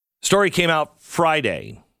Story came out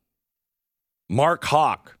Friday. Mark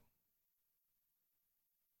Hawk,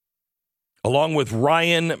 along with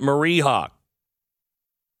Ryan Marie Hawk,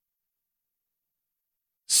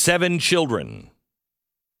 7 children.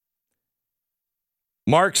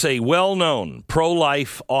 Mark's a well-known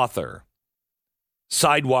pro-life author,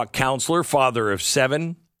 sidewalk counselor, father of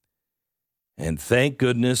 7. And thank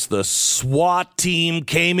goodness the SWAT team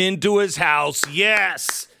came into his house.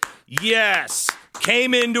 Yes.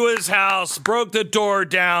 Came into his house, broke the door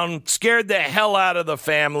down, scared the hell out of the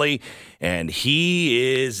family, and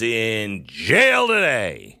he is in jail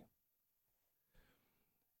today.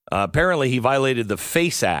 Apparently, he violated the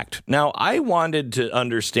FACE Act. Now, I wanted to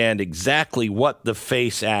understand exactly what the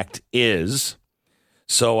FACE Act is,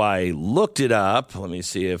 so I looked it up. Let me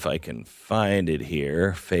see if I can find it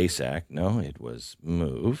here. FACE Act. No, it was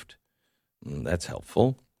moved. That's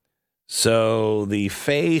helpful. So the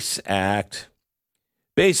FACE Act,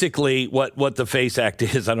 basically what the FACE Act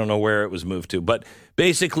is, I don't know where it was moved to, but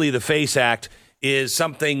basically the FACE Act is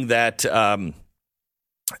something that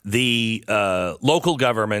the local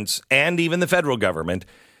governments and even the federal government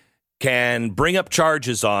can bring up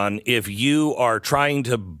charges on if you are trying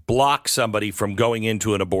to block somebody from going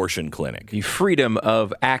into an abortion clinic. The freedom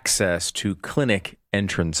of access to clinic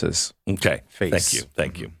entrances. Okay. FACE.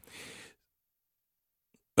 Thank you.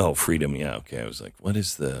 Oh, freedom. Yeah. Okay. I was like, what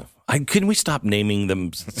is the... Can we stop naming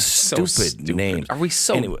them stupid names? Are we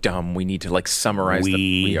so dumb we need to summarize them?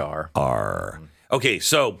 We are. Okay,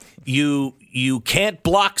 so you can't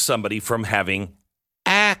block somebody from having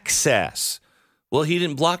access. Well, he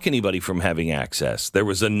didn't block anybody from having access. There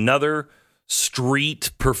was another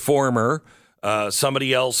street performer,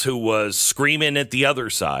 somebody else who was screaming at the other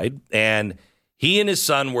side, and he and his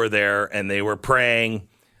son were there, and they were praying,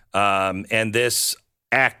 and this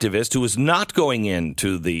activist who was not going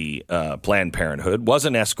into the Planned Parenthood,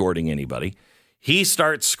 wasn't escorting anybody, he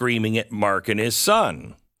starts screaming at Mark and his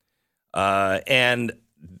son. And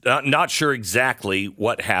not sure exactly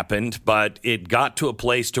what happened, but it got to a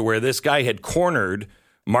place to where this guy had cornered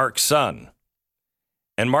Mark's son.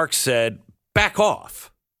 And Mark said, back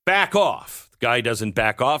off. The guy doesn't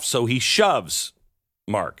back off, so he shoves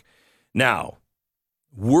Mark. Now,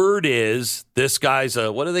 word is this guy's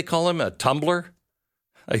what do they call him? A tumbler?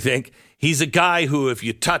 I think he's a guy who, if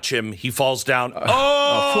you touch him, he falls down. A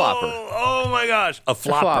flopper. Oh my gosh. A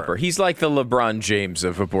flopper. He's like the LeBron James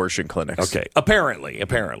of abortion clinics. Okay. Apparently.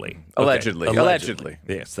 Allegedly.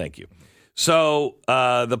 Yes. Thank you. So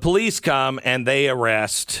the police come and they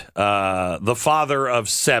arrest the father of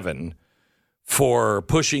 7 for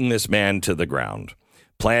pushing this man to the ground.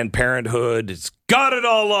 Planned Parenthood has got it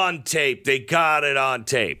all on tape. They got it on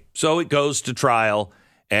tape. So it goes to trial.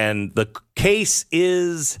 And the case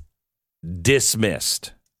is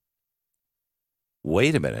dismissed.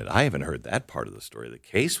 Wait a minute. I haven't heard that part of the story. The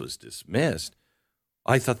case was dismissed.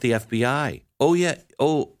 I thought the FBI. Oh, yeah.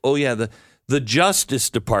 The Justice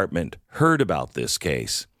Department heard about this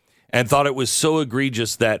case and thought it was so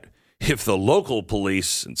egregious that if the local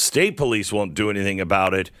police and state police won't do anything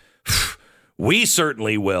about it, we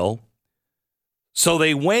certainly will. So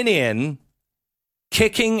they went in,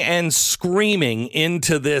 kicking and screaming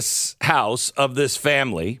into this house of this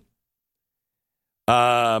family.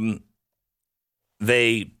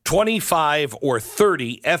 They 25 or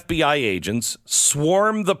 30 FBI agents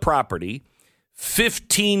swarm the property,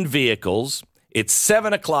 15 vehicles. It's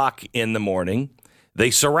 7:00 in the morning.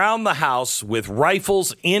 They surround the house with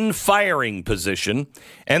rifles in firing position,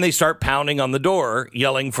 and they start pounding on the door,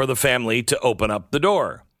 yelling for the family to open up the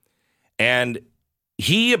door. And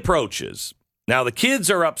he approaches. Now, the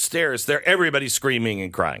kids are upstairs. Everybody's screaming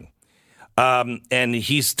and crying. And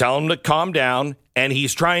he's telling them to calm down, and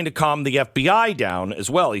he's trying to calm the FBI down as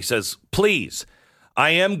well. He says, please,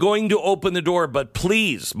 I am going to open the door, but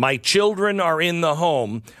please, my children are in the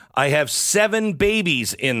home. I have 7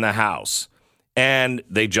 babies in the house. And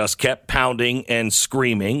they just kept pounding and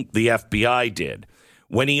screaming. The FBI did.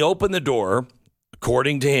 When he opened the door,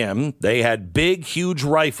 according to him, they had big, huge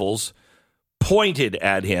rifles pointed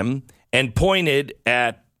at him and pointed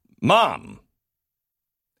at Mom.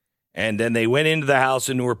 And then they went into the house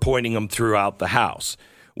and were pointing them throughout the house.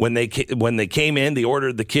 When they came in, they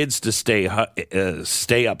ordered the kids to stay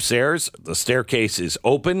upstairs. The staircase is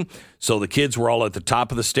open, so the kids were all at the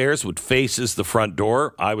top of the stairs, which faces the front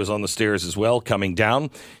door. I was on the stairs as well, coming down.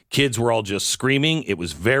 Kids were all just screaming. It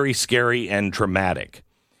was very scary and traumatic.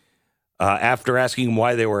 After asking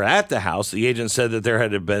why they were at the house, the agent said that there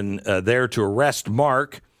had been there to arrest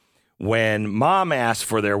Mark. When Mom asked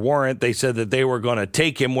for their warrant, they said that they were going to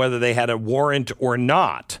take him whether they had a warrant or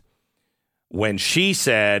not. when she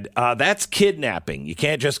said, that's kidnapping. You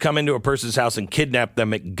can't just come into a person's house and kidnap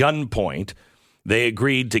them at gunpoint. They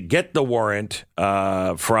agreed to get the warrant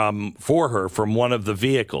for her from one of the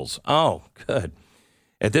vehicles. Oh, good.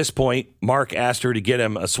 At this point, Mark asked her to get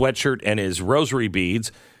him a sweatshirt and his rosary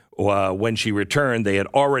beads. When she returned, they had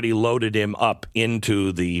already loaded him up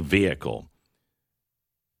into the vehicle.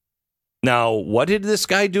 Now, what did this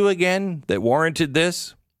guy do again that warranted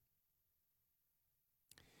this?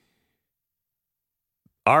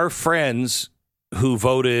 Our friends who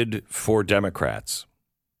voted for Democrats,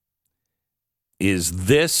 is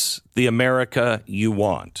this the America you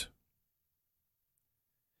want?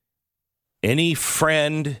 Any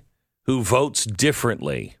friend who votes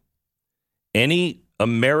differently, any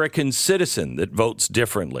American citizen that votes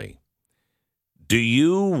differently, do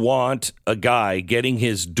you want a guy getting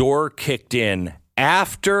his door kicked in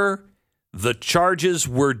after the charges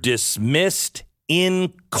were dismissed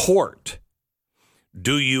in court?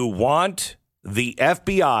 Do you want the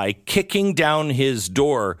FBI kicking down his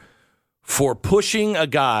door for pushing a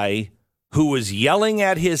guy who was yelling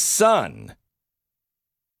at his son,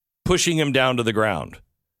 pushing him down to the ground?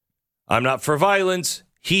 I'm not for violence.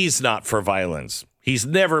 He's not for violence. He's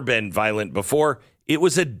never been violent before. It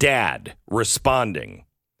was a dad responding.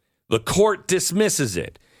 The court dismisses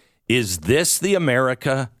it. Is this the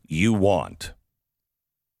America you want?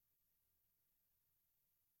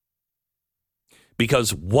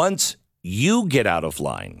 Because once you get out of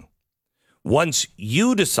line, once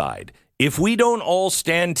you decide, if we don't all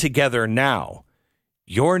stand together now,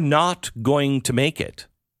 you're not going to make it.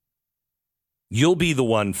 You'll be the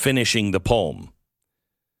one finishing the poem.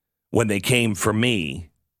 When they came for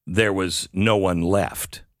me, there was no one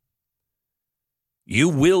left. You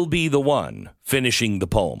will be the one finishing the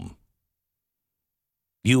poem.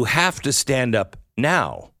 You have to stand up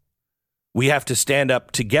now. We have to stand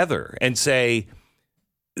up together and say,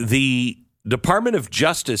 the Department of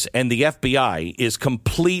Justice and the FBI is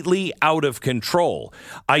completely out of control.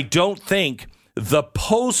 I don't think the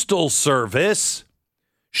Postal Service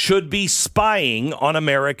should be spying on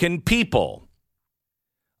American people.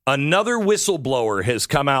 Another whistleblower has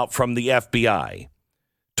come out from the FBI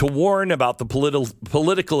to warn about the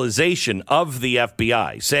politicalization of the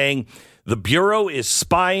FBI, saying the Bureau is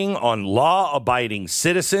spying on law-abiding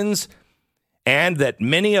citizens and that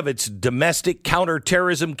many of its domestic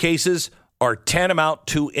counterterrorism cases are tantamount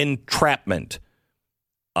to entrapment.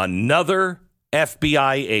 Another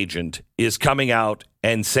FBI agent is coming out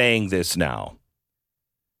and saying this now.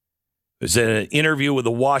 There's an interview with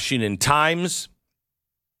the Washington Times.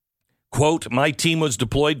 Quote, my team was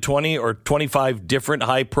deployed 20 or 25 different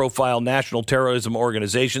high-profile national terrorism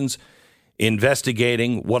organizations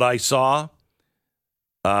investigating. What I saw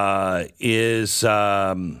is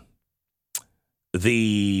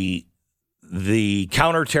the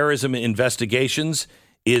counterterrorism investigations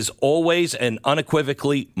is always and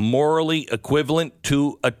unequivocally morally equivalent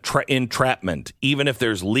to entrapment, even if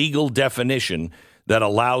there's legal definition that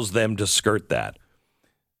allows them to skirt that.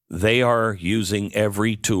 They are using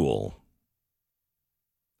every tool.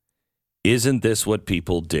 Isn't this what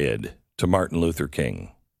people did to Martin Luther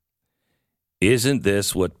King? Isn't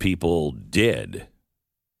this what people did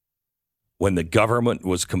when the government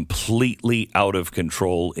was completely out of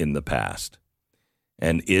control in the past?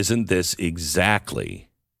 And isn't this exactly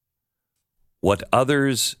what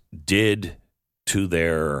others did to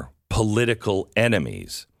their political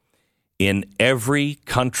enemies in every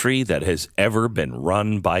country that has ever been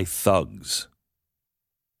run by thugs?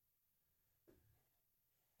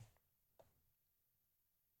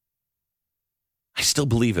 I still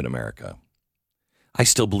believe in America. I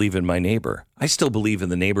still believe in my neighbor. I still believe in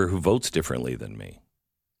the neighbor who votes differently than me.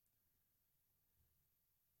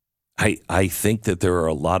 I think that there are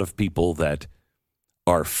a lot of people that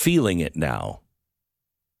are feeling it now,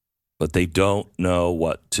 but they don't know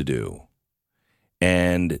what to do.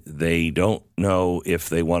 And they don't know if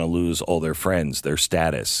they want to lose all their friends, their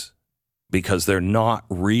status, because they're not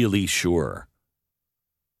really sure.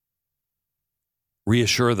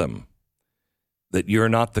 Reassure them that you're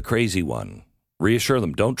not the crazy one. Reassure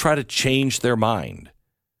them. Don't try to change their mind.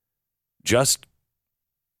 Just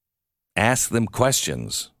ask them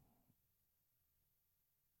questions.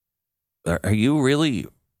 Are you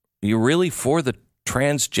really for the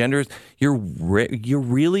transgenders? You're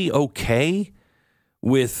really okay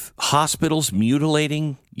with hospitals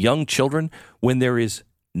mutilating young children when there is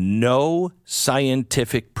no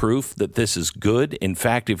scientific proof that this is good? In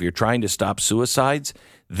fact, if you're trying to stop suicides,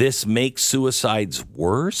 this makes suicides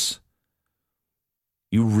worse?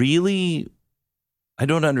 I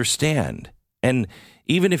don't understand. And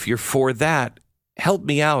even if you're for that, help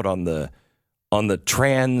me out on the on the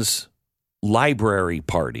trans library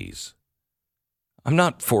parties. I'm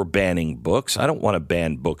not for banning books. I don't want to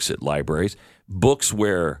ban books at libraries. Books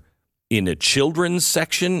where in a children's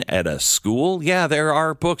section at a school, yeah, there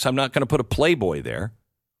are books. I'm not going to put a Playboy there.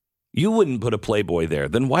 You wouldn't put a Playboy there.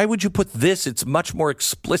 Then why would you put this? It's much more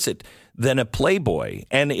explicit than a Playboy.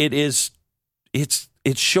 And it's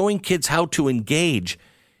showing kids how to engage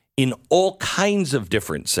in all kinds of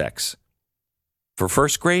different sex. For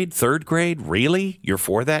first grade, third grade, really? You're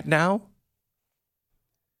for that now?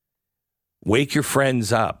 Wake your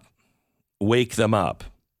friends up. Wake them up.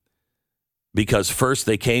 Because first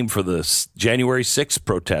they came for the January 6th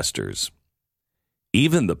protesters,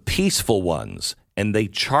 even the peaceful ones, and they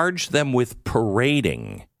charged them with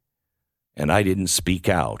parading, and I didn't speak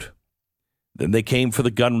out. Then they came for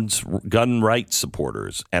the gun rights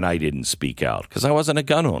supporters, and I didn't speak out because I wasn't a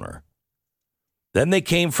gun owner. Then they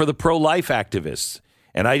came for the pro-life activists,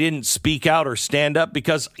 and I didn't speak out or stand up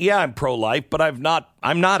because, yeah, I'm pro-life, but I'm not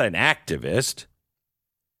an activist.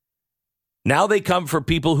 Now they come for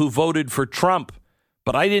people who voted for Trump,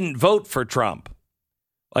 but I didn't vote for Trump.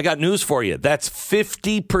 I got news for you. That's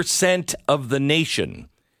 50% of the nation.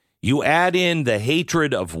 You add in the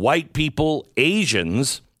hatred of white people,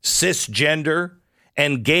 Asians, cisgender,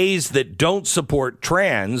 and gays that don't support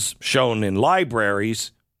trans, shown in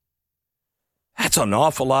libraries. That's an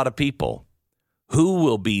awful lot of people. Who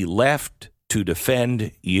will be left to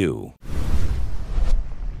defend you?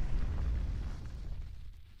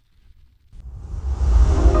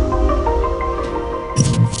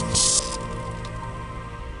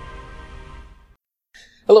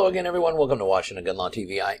 Hello again, everyone. Welcome to Washington Gun Law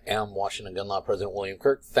TV. I am Washington Gun Law President William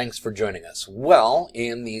Kirk. Thanks for joining us. Well,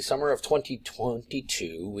 in the summer of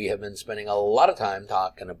 2022, we have been spending a lot of time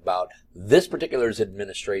talking about this particular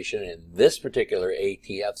administration and this particular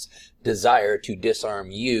ATF's desire to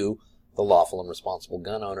disarm you, the lawful and responsible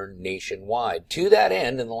gun owner, nationwide. To that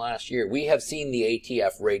end, in the last year, we have seen the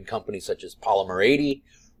ATF raid companies such as Polymer 80,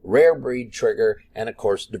 Rare Breed Trigger, and of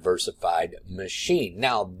course Diversified Machine.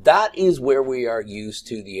 Now that is where we are used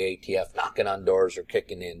to the ATF knocking on doors or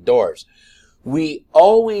kicking in doors. We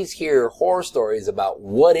always hear horror stories about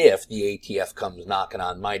what if the ATF comes knocking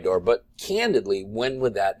on my door, but candidly, when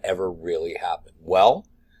would that ever really happen? Well,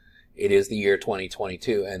 it is the year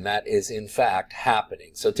 2022, and that is in fact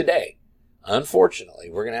happening. So today, unfortunately,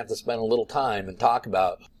 we're going to have to spend a little time and talk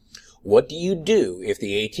about what do you do if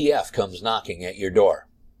the ATF comes knocking at your door.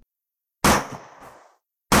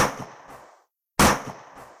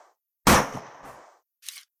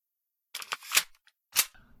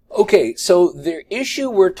 Okay, so the issue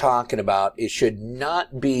we're talking about, it should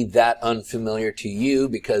not be that unfamiliar to you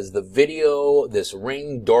because the video, this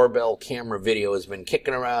Ring doorbell camera video has been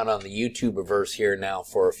kicking around on the YouTubeverse here now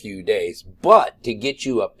for a few days. But to get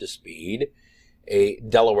you up to speed, a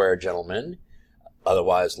Delaware gentleman,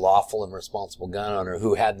 otherwise lawful and responsible gun owner,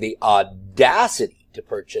 who had the audacity to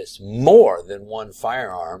purchase more than one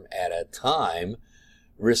firearm at a time,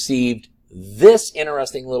 received this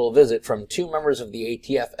interesting little visit from two members of the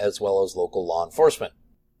ATF as well as local law enforcement.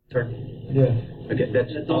 Sir? Yeah. Okay,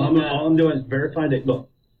 that's all I'm doing is verifying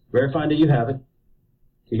that you have it.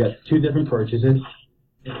 You got two different purchases.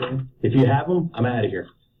 Okay. If you have them, I'm out of here.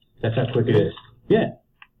 That's how quick it is. Yeah.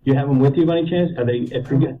 You have them with you by any chance? Are they? If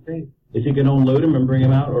you can unload them and bring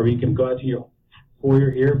them out, or you can go out to your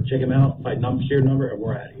foyer here, check them out, by serial number, and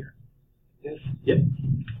we're out of here. Yes. Yep.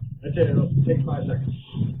 That's it. It'll take 5 seconds.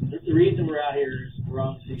 The reason we're out here is we're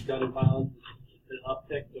obviously gun and violence is an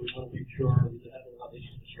uptick, so we want to make sure we have a lot of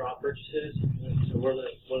issues with straw purchases. So one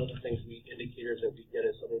of the things indicators that we get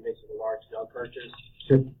is somebody makes a large gun purchase,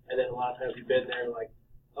 sure. And then a lot of times we've been there like,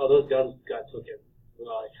 oh, those guns got taken. We're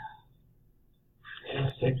like,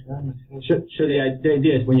 so the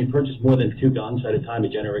idea is when you purchase more than 2 guns at a time,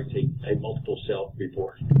 it generates a multiple cell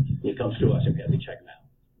report. It comes to us and we have to check them out.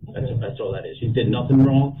 That's all that is. You did nothing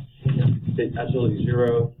wrong. Did absolutely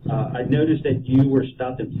zero. I noticed that you were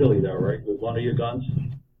stopped in Philly, though, right, with one of your guns?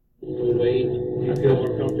 Wait, you feel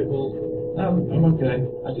more comfortable? I'm okay.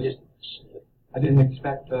 I didn't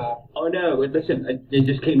expect. Oh no! Listen, it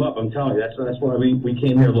just came up. I'm telling you. That's why we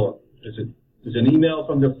came here. Look, there's an email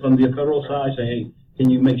from the federal side saying, hey, can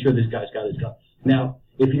you make sure this guy's got his gun? Now,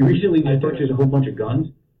 if you recently purchased a whole bunch of guns,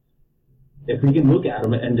 if we can look at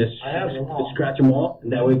them and just scratch them off,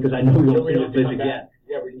 and that way, because I know we won't see this again.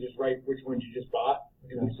 Yeah, we can just write which ones you just bought,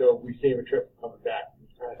 and so we save a trip coming back and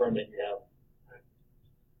confirm that you have.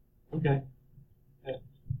 Okay.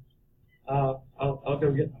 I'll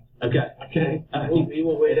go get them. Okay. Okay. We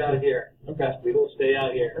will wait out here. Okay. We will stay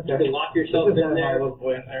out here. Okay. You can lock yourself in there. All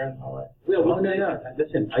right. No.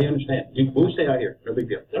 Listen, I understand. We'll stay out here. No big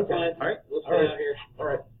deal. That's fine. All right. All right, out here. All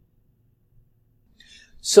right.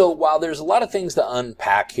 So while there's a lot of things to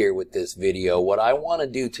unpack here with this video, what I want to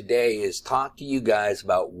do today is talk to you guys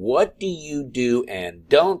about what do you do and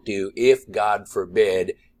don't do if, God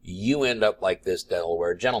forbid, you end up like this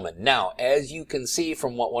Delaware gentleman. Now, as you can see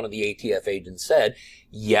from what one of the ATF agents said,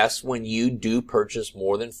 yes, when you do purchase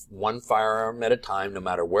more than one firearm at a time, no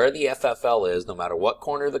matter where the FFL is, no matter what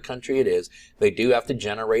corner of the country it is, they do have to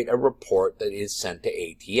generate a report that is sent to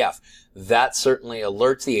ATF. That certainly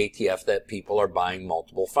alerts the ATF that people are buying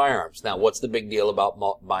multiple firearms. Now, what's the big deal about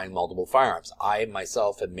buying multiple firearms? I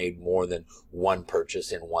myself have made more than one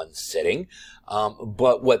purchase in one sitting.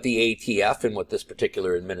 But what the ATF and what this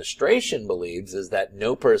particular administration believes is that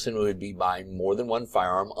no person would be buying more than one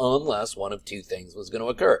firearm unless one of two things was going to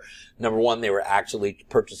occur. Number one, they were actually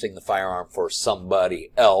purchasing the firearm for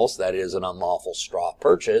somebody else, that is an unlawful straw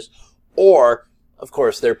purchase, or, of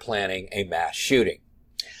course, they're planning a mass shooting.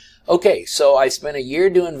 Okay, so I spent a year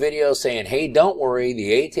doing videos saying, hey, don't worry,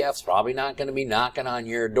 the ATF's probably not going to be knocking on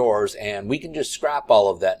your doors, and we can just scrap all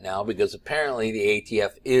of that now because apparently the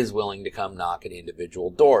ATF is willing to come knock at individual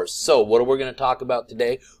doors. So what are we going to talk about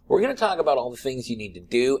today? We're going to talk about all the things you need to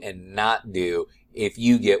do and not do if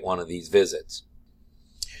you get one of these visits.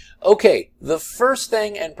 Okay, the first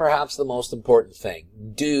thing and perhaps the most important thing,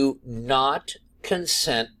 do not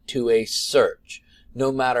consent to a search.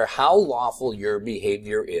 No matter how lawful your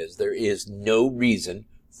behavior is, there is no reason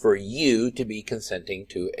for you to be consenting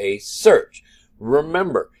to a search.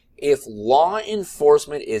 Remember, if law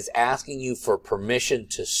enforcement is asking you for permission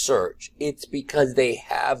to search, it's because they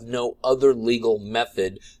have no other legal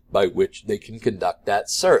method by which they can conduct that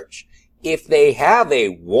search. If they have a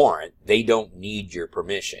warrant, they don't need your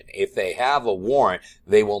permission. If they have a warrant,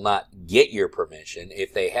 they will not get your permission.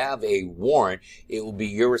 If they have a warrant, it will be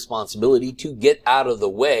your responsibility to get out of the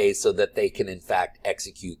way so that they can, in fact,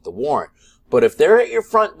 execute the warrant. But if they're at your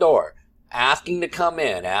front door, asking to come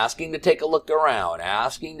in, asking to take a look around,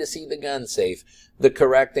 asking to see the gun safe, the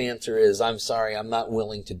correct answer is, I'm sorry, I'm not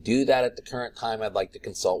willing to do that at the current time. I'd like to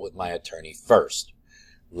consult with my attorney first.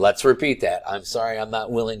 Let's repeat that. I'm sorry, I'm not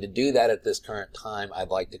willing to do that at this current time. I'd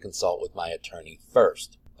like to consult with my attorney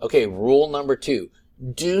first. Okay, rule number 2.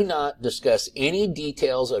 Do not discuss any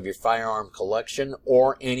details of your firearm collection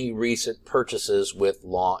or any recent purchases with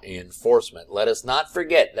law enforcement. Let us not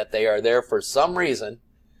forget that they are there for some reason,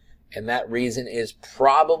 and that reason is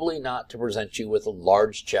probably not to present you with a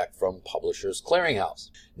large check from Publishers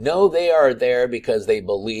Clearinghouse. No, they are there because they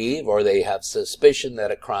believe or they have suspicion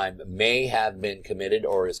that a crime may have been committed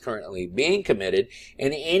or is currently being committed,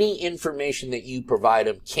 and any information that you provide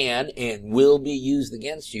them can and will be used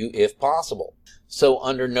against you if possible. So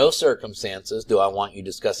under no circumstances do I want you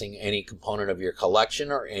discussing any component of your collection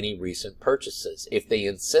or any recent purchases. If they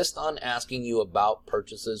insist on asking you about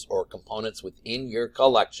purchases or components within your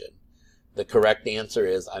collection, the correct answer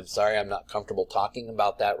is, I'm sorry, I'm not comfortable talking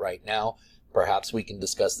about that right now. Perhaps we can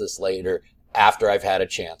discuss this later after I've had a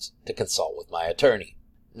chance to consult with my attorney.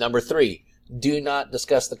 Number 3, do not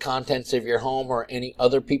discuss the contents of your home or any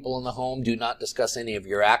other people in the home. Do not discuss any of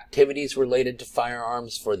your activities related to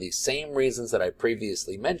firearms for the same reasons that I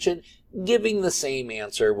previously mentioned, giving the same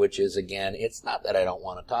answer, which is, again, it's not that I don't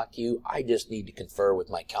want to talk to you. I just need to confer with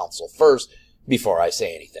my counsel first before I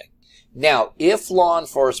say anything. Now, if law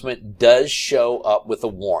enforcement does show up with a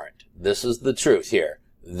warrant, this is the truth here.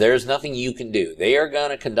 There's nothing you can do. They are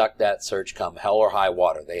going to conduct that search come hell or high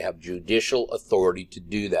water. They have judicial authority to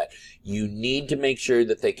do that. You need to make sure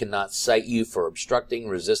that they cannot cite you for obstructing,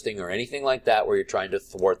 resisting, or anything like that where you're trying to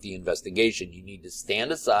thwart the investigation. You need to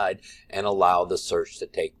stand aside and allow the search to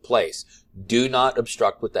take place. Do not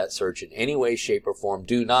obstruct with that search in any way, shape, or form.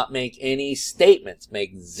 Do not make any statements.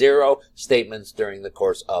 Make 0 statements during the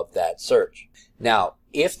course of that search. Now,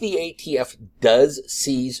 if the ATF does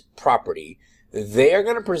seize property, they are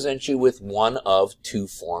going to present you with one of 2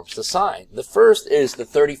 forms to sign. The first is the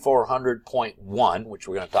 3400.1, which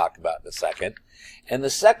we're going to talk about in a second. And the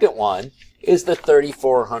second one is the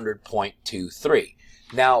 3400.23.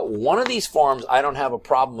 Now, one of these forms I don't have a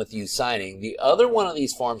problem with you signing. The other one of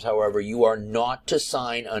these forms, however, you are not to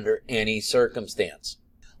sign under any circumstance.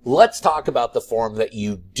 Let's talk about the form that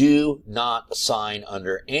you do not sign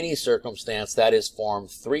under any circumstance. That is form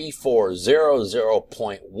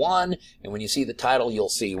 3400.1. And when you see the title, you'll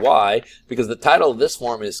see why. Because the title of this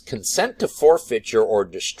form is Consent to Forfeiture or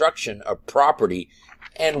Destruction of Property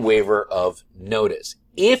and Waiver of Notice.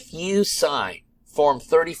 If you sign form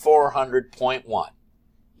 3400.1,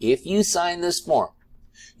 if you sign this form,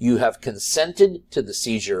 you have consented to the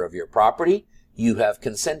seizure of your property. You have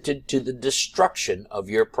consented to the destruction of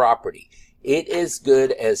your property. It is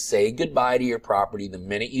good as say goodbye to your property. The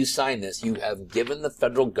minute you sign this, you have given the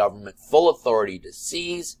federal government full authority to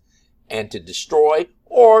seize and to destroy,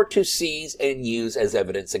 or to seize and use as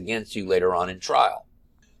evidence against you later on in trial.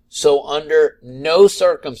 So under no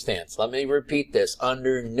circumstance, let me repeat this,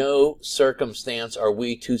 under no circumstance are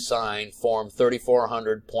we to sign Form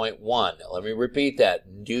 3400.1. Let me repeat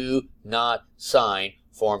that. Do not sign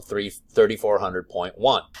Form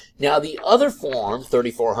 3400.1. Now, the other form,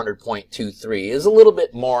 3400.23, is a little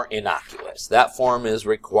bit more innocuous. That form is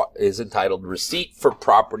entitled Receipt for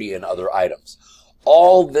Property and Other Items.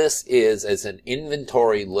 All this is an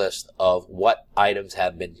inventory list of what items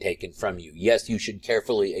have been taken from you. Yes, you should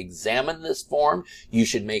carefully examine this form. You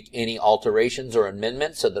should make any alterations or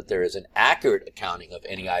amendments so that there is an accurate accounting of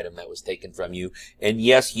any item that was taken from you. And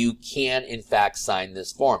yes, you can, in fact, sign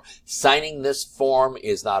this form. Signing this form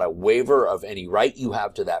is not a waiver of any right you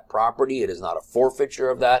have to that property. It is not a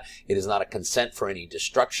forfeiture of that. It is not a consent for any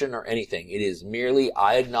destruction or anything. It is merely,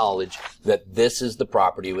 I acknowledge that this is the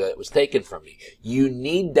property that was taken from me. You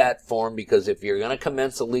need that form because if you're going to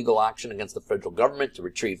commence a legal action against the federal government to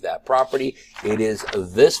retrieve that property, it is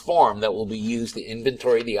this form that will be used to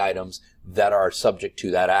inventory the items that are subject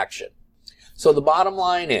to that action. So the bottom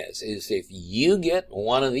line is if you get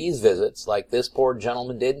one of these visits, like this poor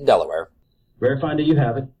gentleman did in Delaware, verifying that you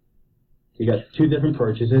have it. You got 2 different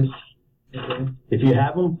purchases. If you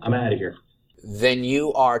have them, I'm out of here. Then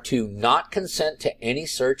you are to not consent to any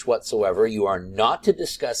search whatsoever. You are not to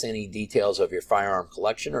discuss any details of your firearm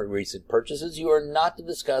collection or recent purchases. You are not to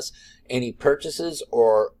discuss any purchases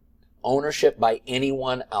or ownership by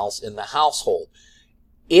anyone else in the household.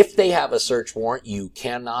 If they have a search warrant, you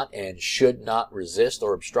cannot and should not resist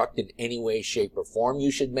or obstruct in any way, shape, or form.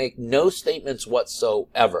 You should make no statements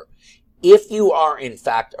whatsoever. If you are, in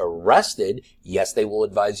fact, arrested, yes, they will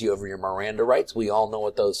advise you over your Miranda rights. We all know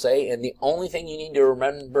what those say. And the only thing you need to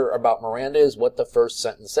remember about Miranda is what the first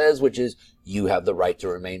sentence says, which is, you have the right to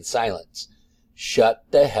remain silent. Shut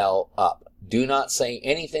the hell up. Do not say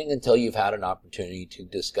anything until you've had an opportunity to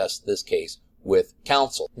discuss this case with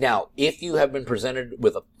counsel. Now, if you have been presented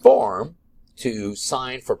with a form to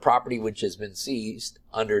sign for property which has been seized,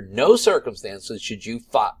 under no circumstances should you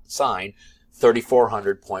sign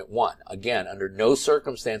 3400.1. Again, under no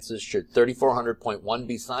circumstances should 3400.1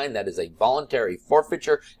 be signed. That is a voluntary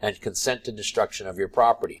forfeiture and consent to destruction of your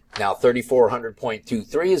property. Now,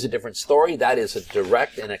 3400.23 is a different story. That is a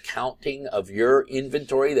direct and accounting of your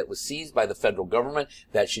inventory that was seized by the federal government.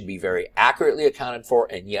 That should be very accurately accounted for,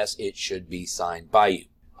 and yes, it should be signed by you.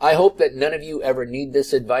 I hope that none of you ever need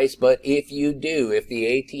this advice, but if you do, if the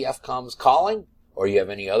ATF comes calling, or you have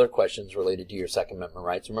any other questions related to your Second Amendment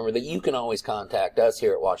rights, remember that you can always contact us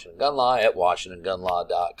here at Washington Gun Law at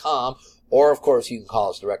WashingtonGunLaw.com, or, of course, you can call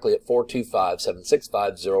us directly at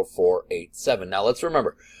 425-765-0487. Now, let's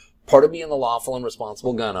remember, part of being the lawful and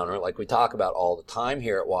responsible gun owner, like we talk about all the time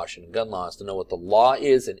here at Washington Gun Law, is to know what the law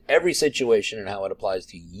is in every situation and how it applies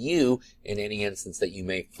to you in any instance that you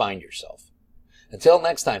may find yourself. Until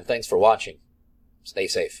next time, thanks for watching. Stay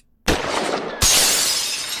safe.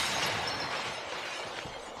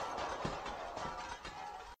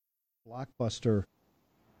 Blockbuster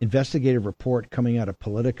investigative report coming out of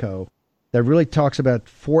Politico that really talks about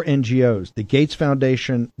 4 NGOs, the Gates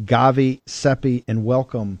Foundation, Gavi, CEPI, and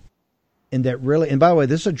Welcome. And that really, and by the way,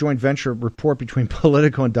 this is a joint venture report between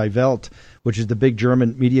Politico and Die Welt, which is the big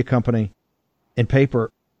German media company and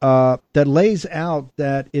paper, that lays out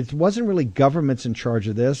that it wasn't really governments in charge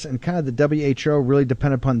of this, and kind of the WHO really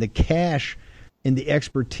depended upon the cash and the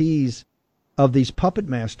expertise of these puppet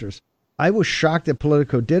masters. I was shocked that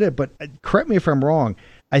Politico did it, but correct me if I'm wrong.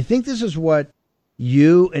 I think this is what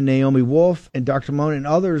you and Naomi Wolf and Dr. Moen and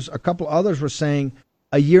others, a couple others, were saying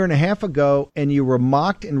a year and a half ago, and you were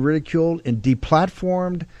mocked and ridiculed and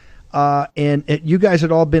deplatformed, and you guys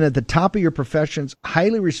had all been at the top of your professions,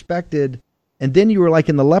 highly respected, and then you were like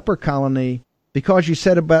in the leper colony because you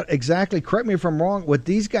said about exactly, correct me if I'm wrong, what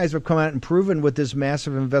these guys have come out and proven with this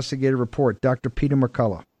massive investigative report. Dr. Peter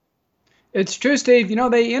McCullough. It's true, Steve. You know,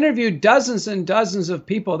 they interviewed dozens and dozens of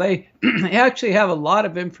people. They actually have a lot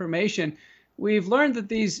of information. We've learned that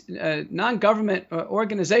these non-government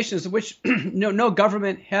organizations, which no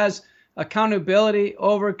government has accountability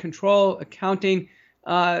over, control, accounting,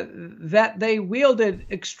 that they wielded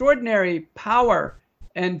extraordinary power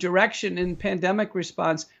and direction in pandemic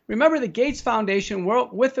response. Remember, the Gates Foundation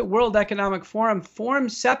with the World Economic Forum formed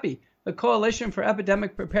CEPI, the Coalition for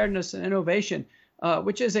Epidemic Preparedness and Innovation,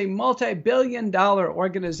 which is a multi-billion-dollar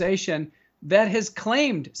organization that has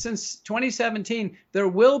claimed since 2017 there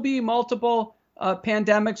will be multiple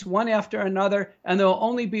pandemics, one after another, and there will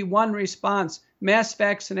only be one response, mass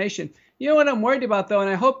vaccination. You know what I'm worried about, though, and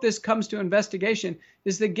I hope this comes to investigation,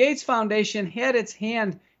 is the Gates Foundation had its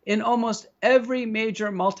hand in almost every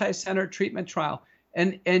major multi-center treatment trial.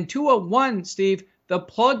 And 201, Steve, the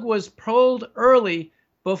plug was pulled early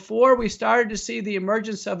before we started to see the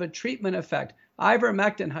emergence of a treatment effect.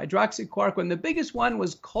 Ivermectin, hydroxychloroquine. The biggest one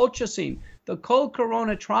was colchicine. The cold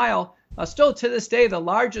corona trial, still to this day, the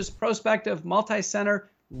largest prospective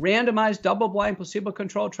multi-center randomized double-blind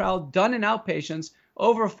placebo-controlled trial done in outpatients,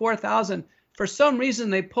 over 4,000. For some reason,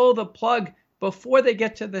 they pull the plug before they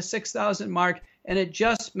get to the 6,000 mark, and it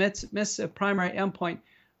just missed the primary endpoint.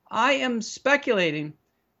 I am speculating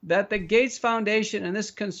that the Gates Foundation and this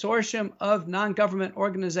consortium of non-government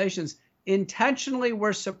organizations intentionally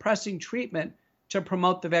were suppressing treatment to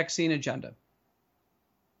promote the vaccine agenda.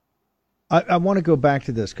 I want to go back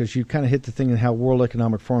to this because you kind of hit the thing in how World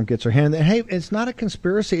Economic Forum gets their hand. And hey, it's not a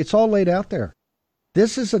conspiracy. It's all laid out there.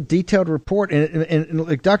 This is a detailed report. And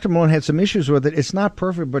like Dr. Malone had some issues with it. It's not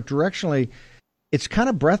perfect, but directionally, it's kind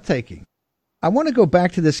of breathtaking. I want to go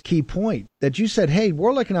back to this key point that you said, hey,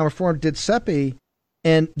 World Economic Forum did CEPI,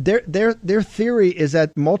 and their theory is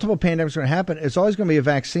that multiple pandemics are going to happen. It's always going to be a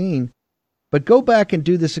vaccine. But go back and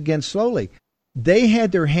do this again slowly. They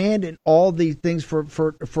had their hand in all these things for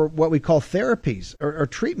what we call therapies or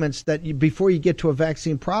treatments that before you get to a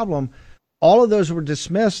vaccine problem, all of those were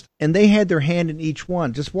dismissed, and they had their hand in each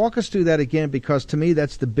one. Just walk us through that again, because to me,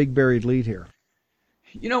 that's the big buried lead here.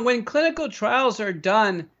 You know, when clinical trials are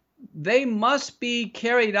done, they must be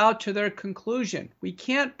carried out to their conclusion. We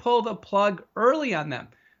can't pull the plug early on them.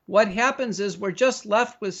 What happens is we're just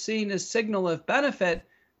left with seeing a signal of benefit,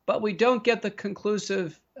 but we don't get the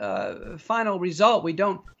conclusive final result. We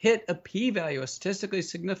don't hit a p-value, a statistically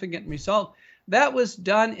significant result. That was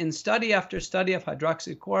done in study after study of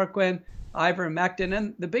hydroxychloroquine, ivermectin,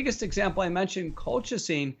 and the biggest example I mentioned,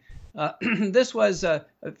 colchicine. This was a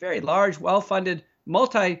very large, well-funded,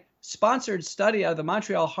 multi-sponsored study of the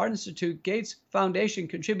Montreal Heart Institute. Gates Foundation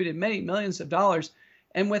contributed many millions of dollars,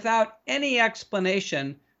 and without any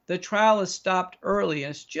explanation, the trial is stopped early.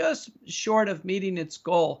 It's just short of meeting its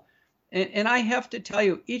goal. And I have to tell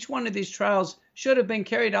you, each one of these trials should have been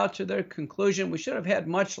carried out to their conclusion. We should have had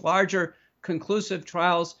much larger conclusive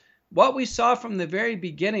trials. What we saw from the very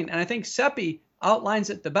beginning, and I think CEPI outlines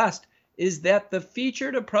it the best, is that the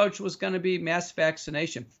featured approach was going to be mass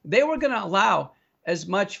vaccination. They were going to allow as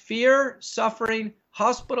much fear, suffering,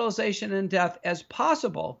 hospitalization, and death as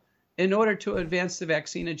possible in order to advance the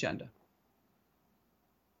vaccine agenda.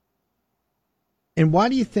 And why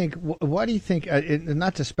do you think,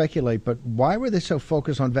 not to speculate, but why were they so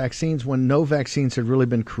focused on vaccines when no vaccines had really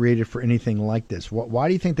been created for anything like this? Why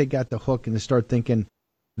do you think they got the hook and they start thinking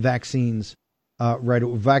vaccines,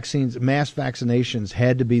 vaccines, mass vaccinations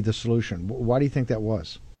had to be the solution? Why do you think that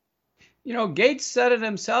was? You know, Gates said it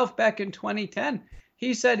himself back in 2010.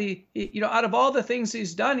 He said he out of all the things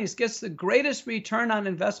he's done, he gets the greatest return on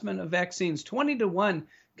investment of vaccines, 20-1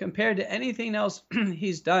 compared to anything else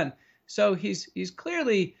he's done. So he's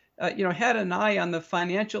clearly, had an eye on the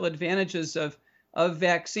financial advantages of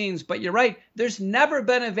vaccines. But you're right, there's never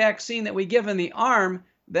been a vaccine that we give in the arm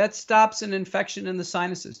that stops an infection in the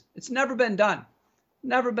sinuses. It's never been done.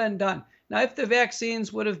 Never been done. Now, if the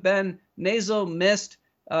vaccines would have been nasal mist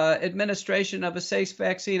administration of a safe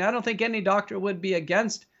vaccine, I don't think any doctor would be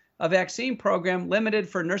against a vaccine program limited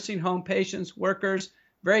for nursing home patients, workers,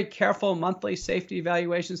 very careful monthly safety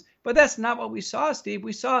evaluations. But that's not what we saw, Steve.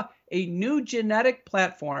 We saw a new genetic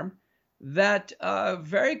platform that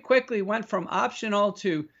very quickly went from optional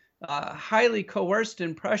to highly coerced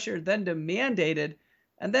and pressured, then to mandated.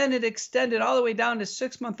 And then it extended all the way down to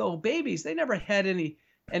 6-month-old babies. They never had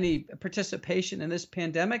any participation in this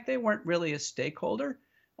pandemic. They weren't really a stakeholder.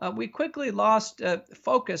 We quickly lost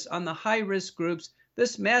focus on the high-risk groups.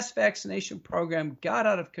 This mass vaccination program got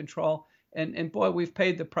out of control. And boy, we've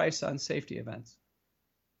paid the price on safety events.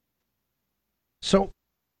 So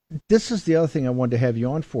this is the other thing I wanted to have you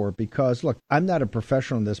on for, because, look, I'm not a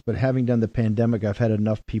professional in this, but having done the pandemic, I've had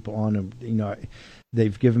enough people on, and,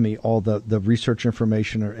 they've given me all the research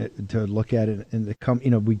information to look at it,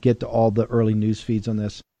 and we get to all the early news feeds on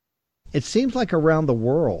this. It seems like around the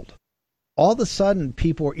world, all of a sudden,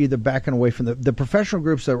 people are either backing away from the professional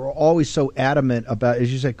groups that were always so adamant about,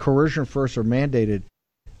 as you said, coercion first or mandated.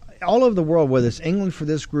 All over the world, whether it's England for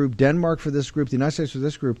this group, Denmark for this group, the United States for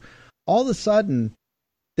this group, all of a sudden,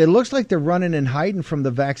 it looks like they're running and hiding from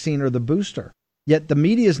the vaccine or the booster. Yet the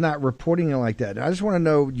media is not reporting it like that. I just want to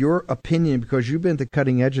know your opinion, because you've been at the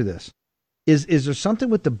cutting edge of this. Is there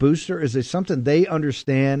something with the booster? Is there something they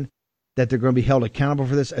understand that they're going to be held accountable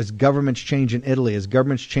for this as governments change in Italy, as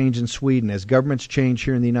governments change in Sweden, as governments change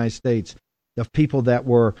here in the United States, of people that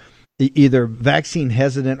were either vaccine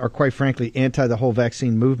hesitant or, quite frankly, anti the whole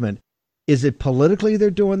vaccine movement. Is it politically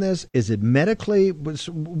they're doing this? Is it medically?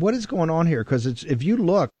 What is going on here? Because if you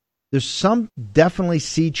look, there's some definitely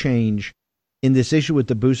sea change in this issue with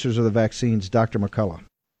the boosters of the vaccines, Dr. McCullough.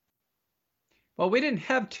 Well, we didn't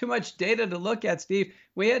have too much data to look at, Steve.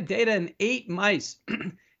 We had data in 8 mice.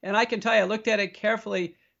 And I can tell you, I looked at it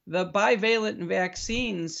carefully. The bivalent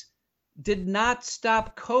vaccines did not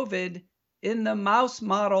stop COVID in the mouse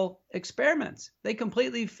model experiments. They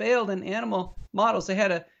completely failed in animal models. They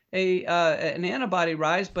had an antibody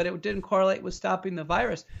rise, but it didn't correlate with stopping the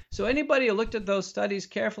virus. So anybody who looked at those studies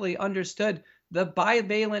carefully understood the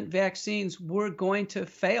bivalent vaccines were going to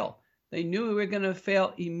fail. They knew we were going to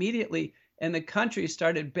fail immediately, and the country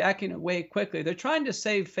started backing away quickly. They're trying to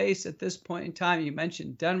save face at this point in time. You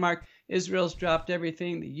mentioned Denmark. Israel's dropped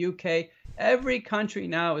everything. The UK. Every country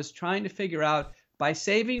now is trying to figure out, by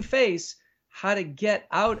saving face, how to get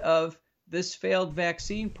out of this failed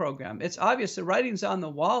vaccine program. It's obvious the writing's on the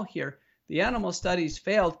wall here. The animal studies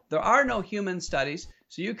failed. There are no human studies.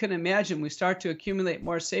 So you can imagine we start to accumulate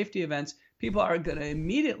more safety events. People are going to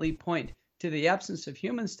immediately point to the absence of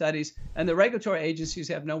human studies, and the regulatory agencies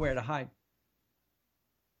have nowhere to hide.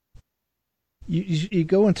 You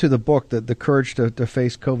go into the book, the courage to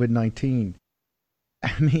face COVID-19.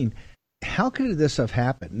 I mean, how could this have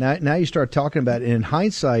happened? Now you start talking about it in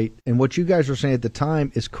hindsight, and what you guys were saying at the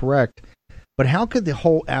time is correct. But how could the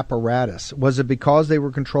whole apparatus, was it because they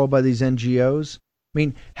were controlled by these NGOs? I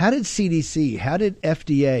mean, how did CDC, how did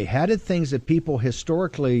FDA, how did things that people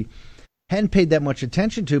historically hadn't paid that much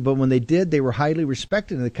attention to, but when they did, they were highly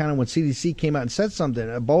respected. And kind of when CDC came out and said something,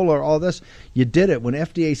 Ebola, all this, you did it. When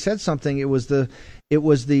FDA said something, it was the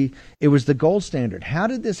gold standard. How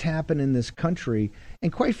did this happen in this country?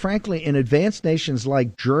 And quite frankly, in advanced nations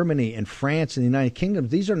like Germany and France and the United Kingdom,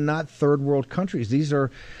 these are not third world countries. These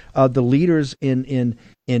are the leaders in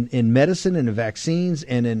medicine and in vaccines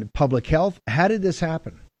and in public health. How did this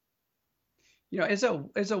happen? You know,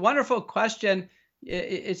 it's a wonderful question.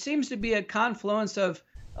 It seems to be a confluence of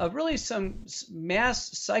really some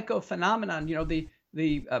mass psychophenomenon. You know,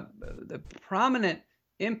 the prominent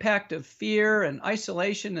impact of fear and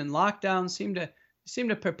isolation and lockdown seem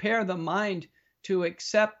to prepare the mind to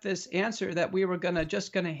accept this answer that we were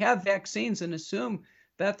just going to have vaccines and assume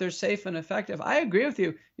that they're safe and effective. I agree with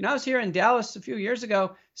you. You know, I was here in Dallas a few years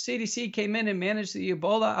ago. CDC came in and managed the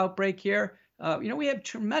Ebola outbreak here. We have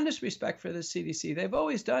tremendous respect for the CDC. They've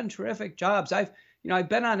always done terrific jobs. I've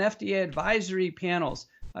been on FDA advisory panels.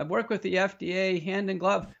 I've worked with the FDA hand in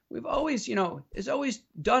glove. We've always, it's always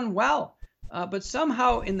done well. But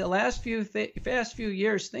somehow in the last few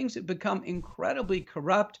years, things have become incredibly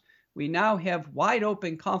corrupt. We now have wide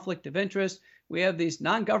open conflict of interest. We have these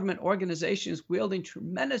non-government organizations wielding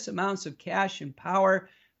tremendous amounts of cash and power.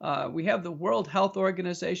 We have the World Health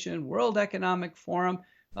Organization, World Economic Forum,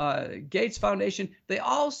 Gates Foundation. They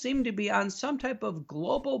all seem to be on some type of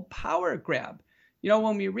global power grab. You know,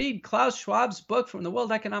 when we read Klaus Schwab's book from the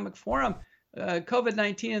World Economic Forum,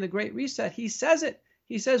 COVID-19 and the Great Reset, he says it.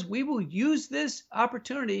 He says we will use this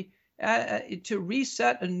opportunity to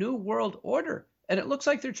reset a new world order. And it looks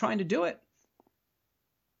like they're trying to do it.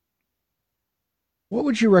 What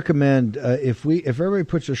would you recommend if everybody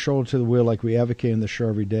puts their shoulder to the wheel like we advocate in the show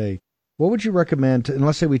every day? What would you recommend and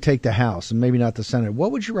let's say we take the House and maybe not the Senate,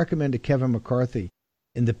 what would you recommend to Kevin McCarthy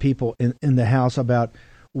and the people in the House about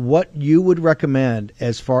what you would recommend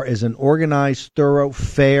as far as an organized, thorough,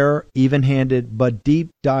 fair, even-handed, but deep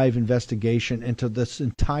dive investigation into this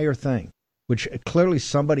entire thing, which clearly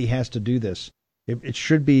somebody has to do this. It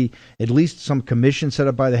should be at least some commission set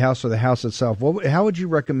up by the House or the House itself. How would you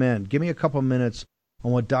recommend? Give me a couple minutes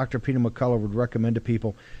on what Dr. Peter McCullough would recommend to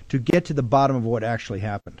people to get to the bottom of what actually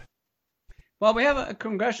happened. Well, we have a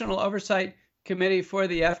congressional oversight committee for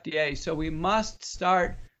the FDA, so we must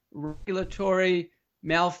start regulatory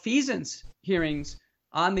malfeasance hearings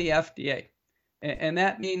on the FDA. And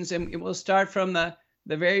that means, and we'll start from the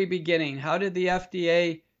very beginning. How did the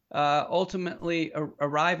FDA ultimately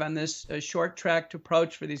arrive on this short-tracked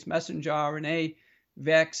approach for these messenger RNA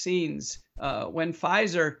vaccines? When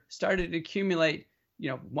Pfizer started to accumulate,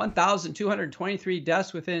 1,223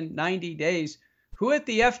 deaths within 90 days, who at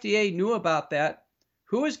the FDA knew about that?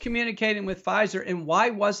 Who was communicating with Pfizer, and why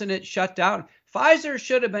wasn't it shut down? Pfizer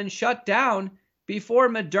should have been shut down before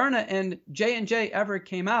Moderna and J&J ever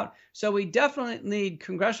came out. So we definitely need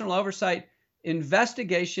congressional oversight,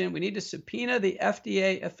 investigation. We need to subpoena the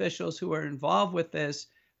FDA officials who are involved with this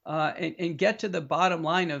and get to the bottom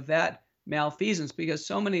line of that malfeasance, because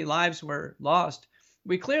so many lives were lost.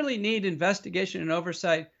 We clearly need investigation and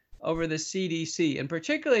oversight over the CDC, and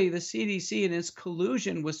particularly the CDC and its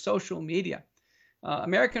collusion with social media.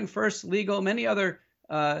 American First Legal, many other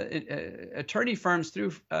attorney firms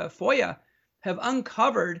through FOIA have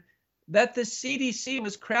uncovered that the CDC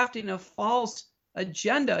was crafting a false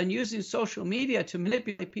agenda and using social media to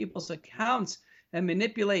manipulate people's accounts and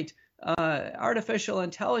manipulate artificial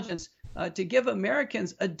intelligence to give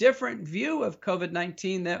Americans a different view of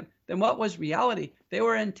COVID-19 than what was reality. They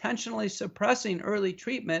were intentionally suppressing early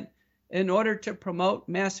treatment in order to promote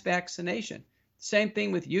mass vaccination. Same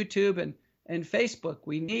thing with YouTube and Facebook.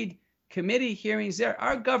 We need committee hearings there.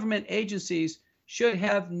 Our government agencies should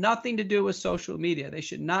have nothing to do with social media. They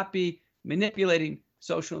should not be manipulating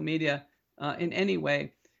social media in any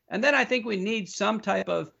way. And then I think we need some type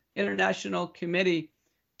of international committee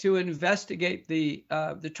to investigate the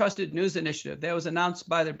Trusted News Initiative that was announced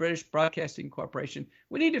by the British Broadcasting Corporation.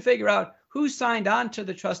 We need to figure out who signed on to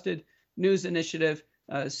the Trusted News Initiative,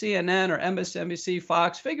 CNN or MSNBC,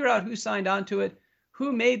 Fox. Figure out who signed on to it,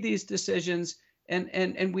 who made these decisions,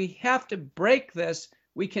 and we have to break this.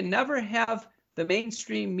 We can never have the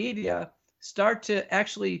mainstream media start to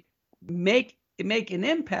actually make an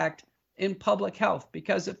impact in public health,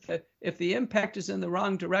 because if the impact is in the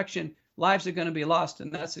wrong direction, lives are going to be lost,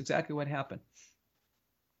 and that's exactly what happened.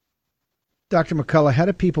 Dr. McCullough, how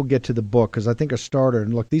do people get to the book? Because I think a starter,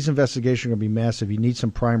 and look, these investigations are going to be massive. You need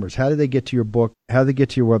some primers. How do they get to your book? How do they get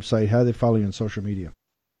to your website? How do they follow you on social media?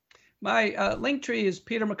 My link tree is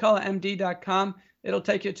petermcculloughmd.com. It'll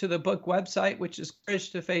take you to the book website, which is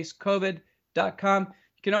couragetofacecovid.com.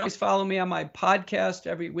 You can always follow me on my podcast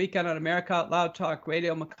every weekend on America Out Loud Talk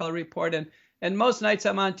Radio, McCullough Report. And most nights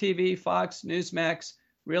I'm on TV, Fox, Newsmax,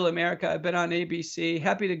 Real America. I've been on ABC.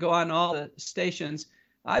 Happy to go on all the stations.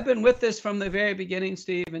 I've been with this from the very beginning,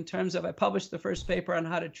 Steve, in terms of I published the first paper on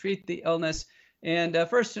how to treat the illness. And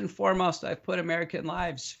first and foremost, I've put American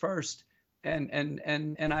lives first. And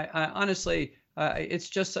I honestly, it's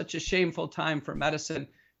just such a shameful time for medicine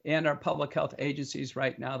and our public health agencies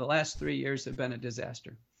right now. The last 3 years have been a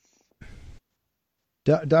disaster.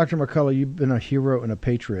 Dr. McCullough, you've been a hero and a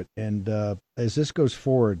patriot. And as this goes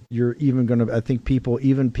forward, you're even going to, I think people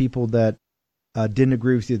that didn't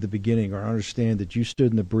agree with you at the beginning or understand that you stood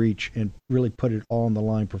in the breach and really put it all on the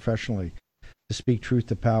line professionally to speak truth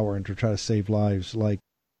to power and to try to save lives like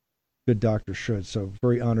good doctors should. So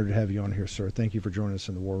very honored to have you on here, sir. Thank you for joining us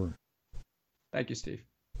in the War Room. Thank you, Steve.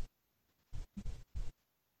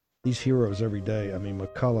 These heroes every day. I mean,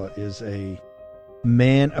 McCullough is a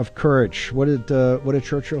man of courage. What did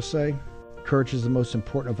Churchill say? Courage is the most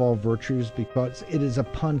important of all virtues, because it is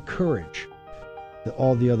upon courage that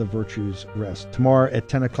all the other virtues rest. Tomorrow at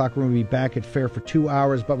 10 o'clock, we're going to be back at FAIR for 2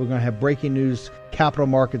 hours, but we're going to have breaking news, capital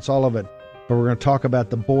markets, all of it. But we're going to talk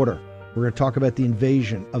about the border. We're going to talk about the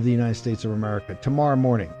invasion of the United States of America tomorrow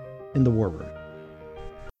morning in the War Room.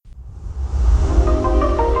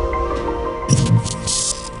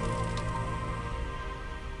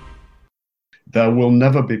 There will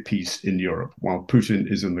never be peace in Europe while Putin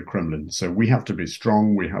is in the Kremlin. So we have to be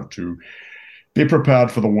strong. We have to be prepared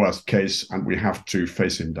for the worst case, and we have to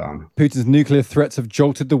face him down. Putin's nuclear threats have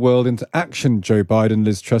jolted the world into action. Joe Biden,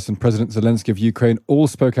 Liz Truss, and President Zelensky of Ukraine all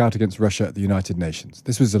spoke out against Russia at the United Nations.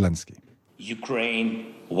 This was Zelensky.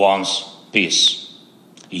 Ukraine wants peace.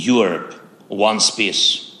 Europe wants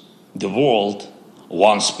peace. The world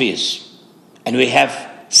wants peace. And we have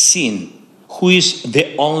seen who is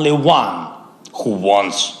the only one who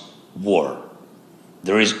wants war.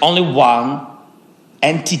 There is only one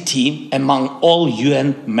entity among all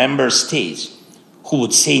UN member states who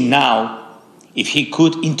would say now, if he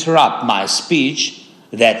could interrupt my speech,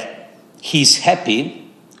 that he's happy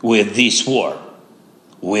with this war,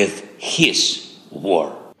 with his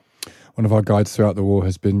war. One of our guides throughout the war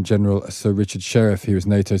has been General Sir Richard Sheriff. He was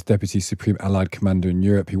NATO's Deputy Supreme Allied Commander in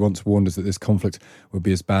Europe. He once warned us that this conflict would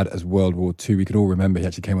be as bad as World War II. We can all remember he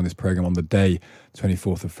actually came on this programme on the day,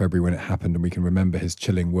 24th of February, when it happened, and we can remember his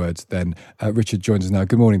chilling words then. Richard joins us now.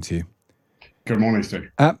 Good morning to you. Good morning,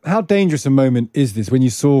 Steve. How dangerous a moment is this when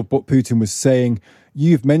you saw what Putin was saying?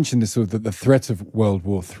 You've mentioned this sort of the threat of World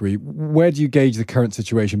War III. Where do you gauge the current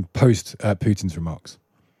situation post Putin's remarks?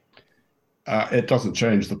 It doesn't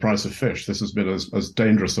change the price of fish. This has been as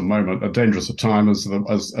dangerous a moment, a dangerous a time as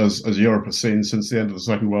Europe has seen since the end of the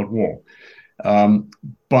Second World War.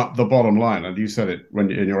 But the bottom line, and you said it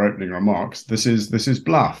in your opening remarks, this is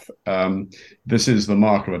bluff. This is the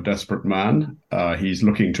mark of a desperate man. He's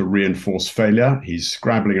looking to reinforce failure. He's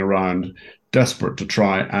scrabbling around, desperate to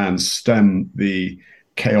try and stem the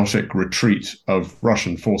chaotic retreat of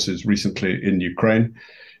Russian forces recently in Ukraine.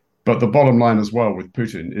 But the bottom line as well with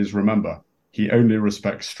Putin is, remember, He only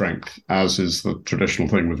respects strength, as is the traditional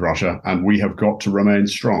thing with Russia, and we have got to remain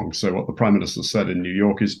strong. So what the Prime Minister said in New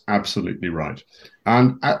York is absolutely right.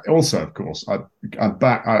 And also, of course,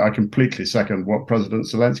 I completely second what President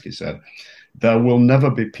Zelensky said. There will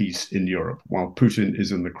never be peace in Europe while Putin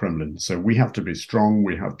is in the Kremlin. So we have to be strong.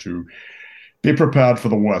 We have to be prepared for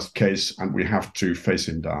the worst case, and we have to face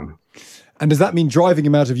him down. And does that mean driving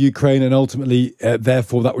him out of Ukraine, and ultimately,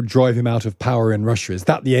 therefore, that would drive him out of power in Russia? Is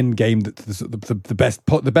that the end game? That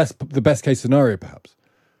the best case scenario, perhaps?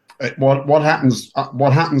 What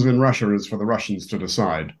happens in Russia is for the Russians to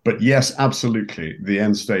decide. But yes, absolutely, the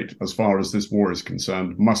end state, as far as this war is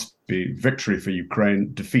concerned, must be victory for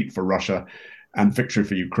Ukraine, defeat for Russia, and victory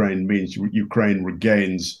for Ukraine means Ukraine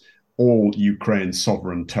regains all Ukraine's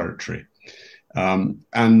sovereign territory,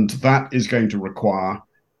 and that is going to require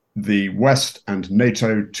the West and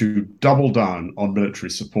NATO to double down on military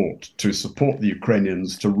support to support the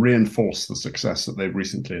Ukrainians to reinforce the success that they've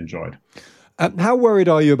recently enjoyed. How worried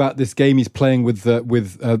are you about this game he's playing with the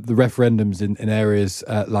referendums in areas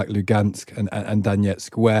like Lugansk and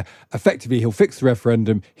Donetsk, where effectively he'll fix the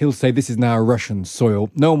referendum, he'll say this is now Russian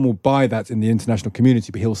soil. No one will buy that in the international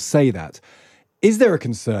community, but he'll say that. Is there a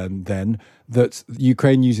concern then that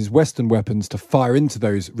Ukraine uses Western weapons to fire into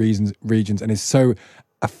those regions and is so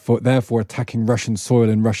therefore attacking Russian soil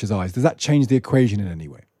in Russia's eyes? Does that change the equation in any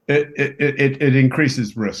way? It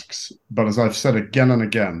increases risks, but as I've said again and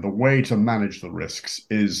again, the way to manage the risks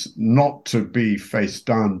is not to be faced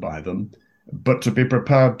down by them, but to be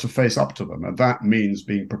prepared to face up to them. And that means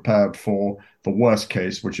being prepared for the worst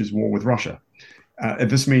case, which is war with Russia.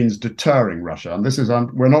 This means deterring Russia. And this is,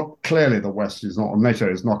 we're not, clearly the West is not,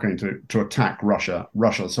 NATO is not going to attack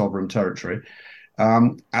Russia's sovereign territory.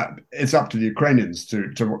 It's up to the Ukrainians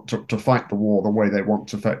to fight the war the way they want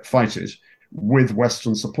to fight it, with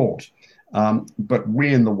Western support. But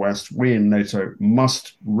we in the West, we in NATO,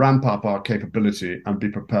 must ramp up our capability and be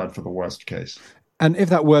prepared for the worst case. And if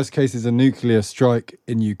that worst case is a nuclear strike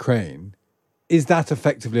in Ukraine, is that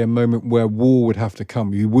effectively a moment where war would have to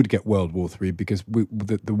come? You would get World War III because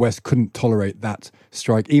the West couldn't tolerate that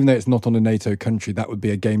strike. Even though it's not on a NATO country, that would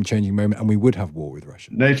be a game-changing moment and we would have war with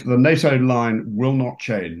Russia. The NATO line will not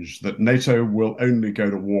change, that NATO will only go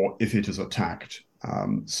to war if it is attacked.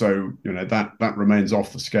 So, that remains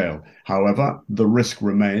off the scale. However, the risk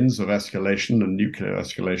remains of escalation and nuclear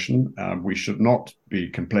escalation. We should not be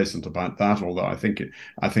complacent about that, although I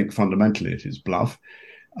think fundamentally it is bluff.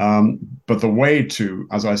 But the way to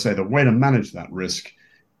manage that risk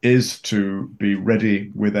is to be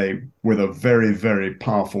ready with a very, very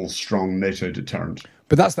powerful, strong NATO deterrent.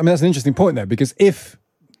 But that's an interesting point there, because if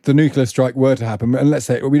the nuclear strike were to happen, and let's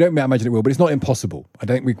say, we don't imagine it will, but it's not impossible. I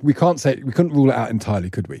don't think we couldn't rule it out entirely,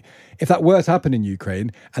 could we? If that were to happen in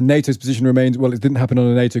Ukraine and NATO's position remains, well, it didn't happen on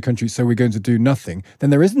a NATO country, so we're going to do nothing, then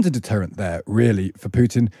there isn't a deterrent there really for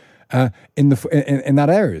Putin in that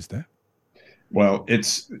area, is there? Well,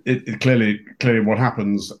 it clearly what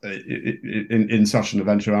happens in such an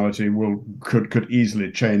eventuality could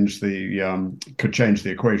easily change the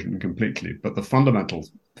equation completely. But the fundamental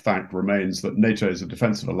fact remains that NATO is a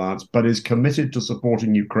defensive alliance, but is committed to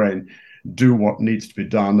supporting Ukraine do what needs to be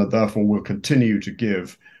done, and therefore will continue to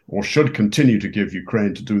give, or should continue to give,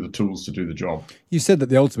 Ukraine to do the tools to do the job. You said that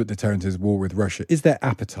the ultimate deterrent is war with Russia. Is there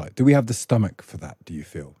appetite? Do we have the stomach for that, do you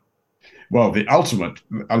feel? Well, the ultimate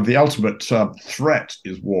threat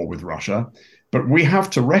is war with Russia, but we have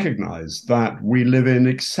to recognize that we live in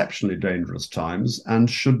exceptionally dangerous times and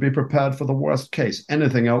should be prepared for the worst case.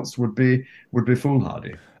 Anything else would be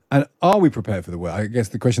foolhardy. And are we prepared for the worst? I guess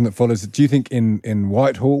the question that follows: do you think in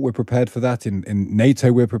Whitehall we're prepared for that? In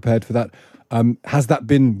NATO we're prepared for that? Has that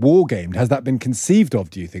been war gamed? Has that been conceived of?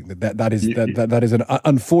 Do you think that is an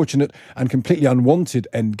unfortunate and completely unwanted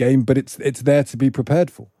end game, but it's there to be prepared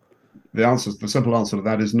for? The simple answer to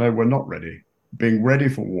that is no, we're not ready. Being ready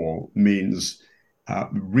for war means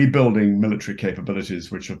rebuilding military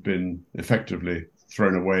capabilities which have been effectively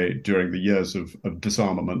thrown away during the years of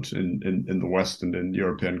disarmament in the West and in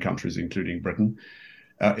European countries, including Britain.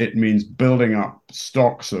 It means building up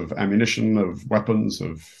stocks of ammunition, of weapons,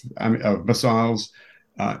 of missiles.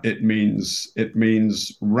 It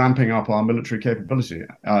means ramping up our military capability.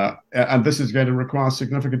 And this is going to require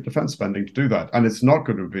significant defense spending to do that. And it's not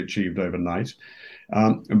going to be achieved overnight.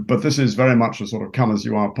 But this is very much a sort of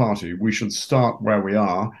come-as-you-are party. We should start where we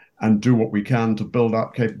are and do what we can to build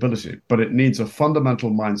up capability. But it needs a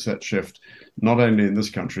fundamental mindset shift, not only in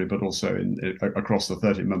this country, but also across the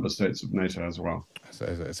 30 member states of NATO as well. So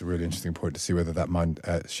it's a really interesting point to see whether that mind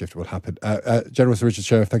shift will happen. General Sir Richard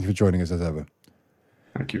Sheriff, thank you for joining us as ever.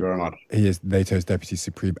 Thank you very much. He is NATO's Deputy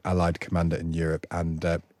Supreme Allied Commander in Europe, and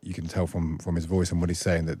you can tell from his voice and what he's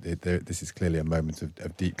saying that this is clearly a moment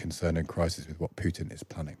of deep concern and crisis with what Putin is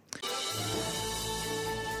planning.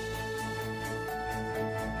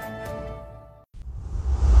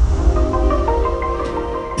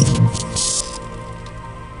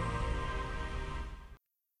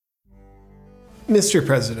 Mr.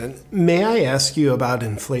 President, may I ask you about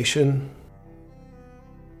inflation?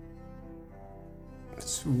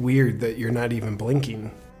 It's weird that you're not even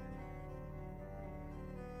blinking.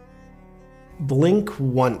 Blink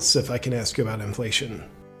once if I can ask you about inflation.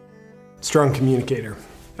 Strong communicator.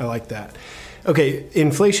 I like that. Okay,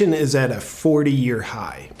 inflation is at a 40-year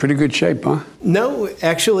high. Pretty good shape, huh? No,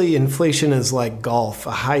 actually, inflation is like golf.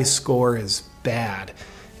 A high score is bad.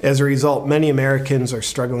 As a result, many Americans are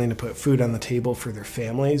struggling to put food on the table for their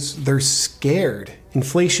families. They're scared.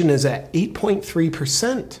 Inflation is at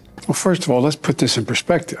 8.3%. Well, first of all, let's put this in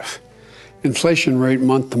perspective. Inflation rate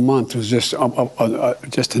month to month was just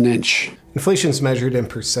an inch. Inflation's measured in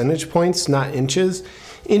percentage points, not inches.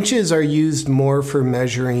 Inches are used more for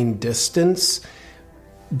measuring distance.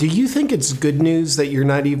 Do you think it's good news that you're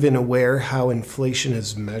not even aware how inflation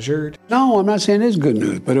is measured? No, I'm not saying it's good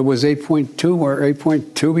news, but it was 8.2 or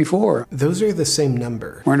 8.2 before. Those are the same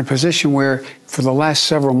number. We're in a position where for the last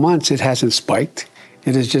several months it hasn't spiked.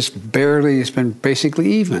 It has just barely, it's been basically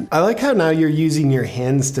even. I like how now you're using your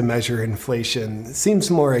hands to measure inflation. It seems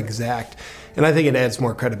more exact, and I think it adds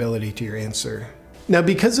more credibility to your answer. Now,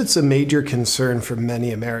 because it's a major concern for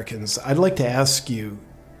many Americans, I'd like to ask you,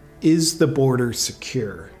 is the border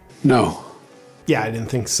secure? No. Yeah, I didn't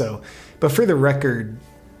think so. But for the record,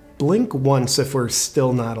 blink once if we're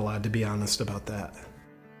still not allowed to be honest about that.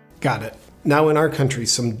 Got it. Now in our country,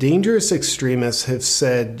 some dangerous extremists have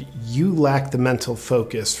said you lack the mental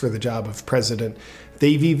focus for the job of president.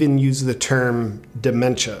 They've even used the term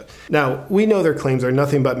dementia. Now, we know their claims are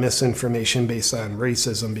nothing but misinformation based on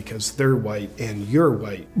racism because they're white and you're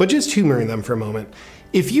white. But just humoring them for a moment.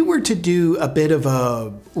 If you were to do a bit of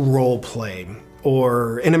a role play,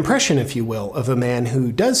 or an impression, if you will, of a man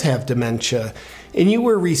who does have dementia, and you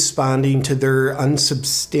were responding to their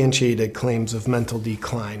unsubstantiated claims of mental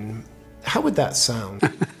decline, how would that sound?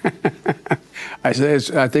 I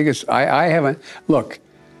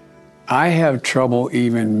have trouble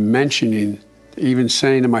even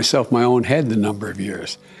saying to myself my own head the number of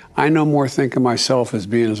years. I no more think of myself as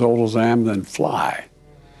being as old as I am than fly.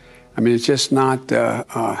 I mean, it's just not,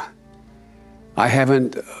 I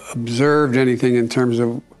haven't observed anything in terms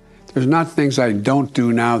of, there's not things I don't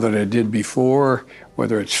do now that I did before,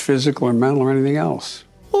 whether it's physical or mental or anything else.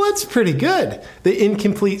 Well, that's pretty good. The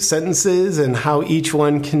incomplete sentences and how each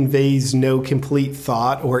one conveys no complete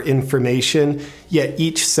thought or information, yet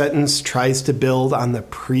each sentence tries to build on the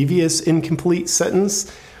previous incomplete sentence.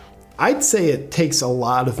 I'd say it takes a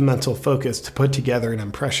lot of mental focus to put together an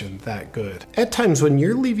impression that good. At times when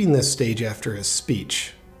you're leaving the stage after a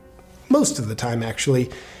speech, most of the time actually,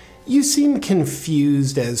 you seem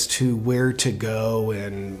confused as to where to go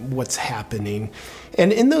and what's happening.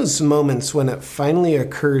 And in those moments when it finally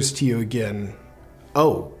occurs to you again,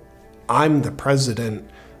 oh, I'm the president,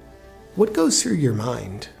 what goes through your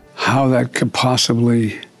mind? How that could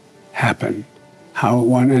possibly happen.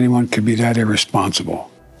 How anyone could be that irresponsible.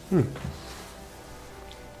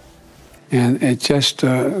 And it's just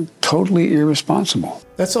totally irresponsible.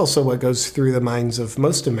 That's also what goes through the minds of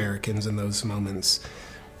most Americans in those moments.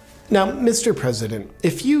 Now, Mr. President,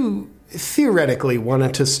 if you theoretically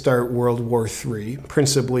wanted to start World War III,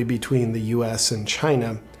 principally between the U.S. and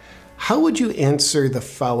China, how would you answer the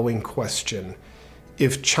following question?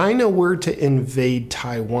 If China were to invade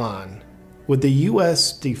Taiwan, would the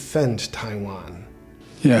U.S. defend Taiwan?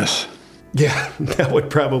 Yes. Yeah, that would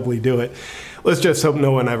probably do it. Let's just hope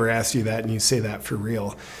no one ever asks you that and you say that for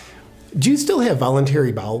real. Do you still have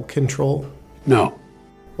voluntary bowel control? No.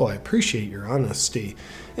 Well, I appreciate your honesty.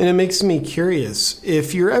 And it makes me curious,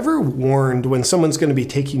 if you're ever warned when someone's going to be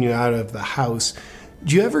taking you out of the house,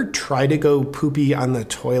 do you ever try to go poopy on the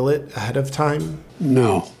toilet ahead of time?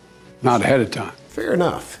 No, not ahead of time. Fair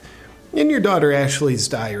enough. In your daughter Ashley's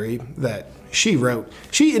diary that she wrote,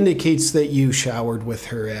 she indicates that you showered with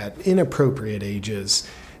her at inappropriate ages.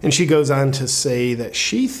 And she goes on to say that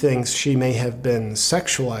she thinks she may have been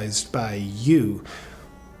sexualized by you.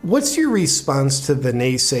 What's your response to the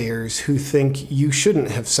naysayers who think you shouldn't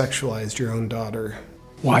have sexualized your own daughter?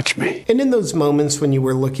 Watch me. And in those moments when you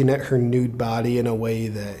were looking at her nude body in a way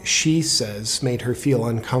that she says made her feel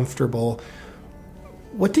uncomfortable,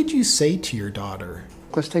 what did you say to your daughter?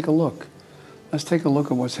 Let's take a look. Let's take a look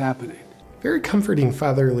at what's happening. Very comforting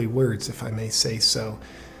fatherly words, if I may say so.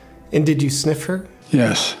 And did you sniff her?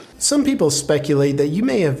 Yes. Some people speculate that you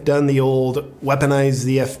may have done the old weaponize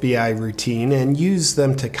the FBI routine and use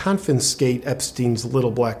them to confiscate Epstein's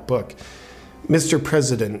little black book. Mr.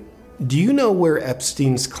 President, do you know where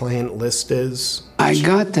Epstein's client list is? I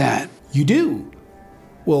got that. You do?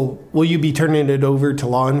 Well, will you be turning it over to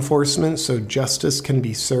law enforcement so justice can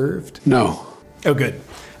be served? No. Oh, good.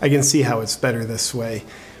 I can see how it's better this way.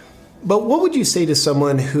 But what would you say to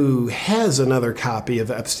someone who has another copy of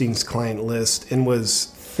Epstein's client list and was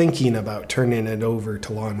thinking about turning it over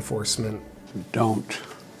to law enforcement? Don't.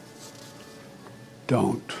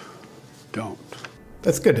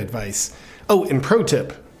 That's good advice. Oh, and pro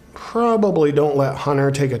tip. Probably don't let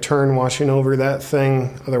Hunter take a turn washing over that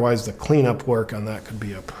thing. Otherwise, the cleanup work on that could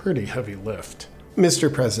be a pretty heavy lift.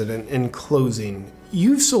 Mr. President, in closing,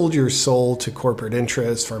 you've sold your soul to corporate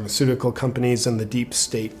interests, pharmaceutical companies, and the deep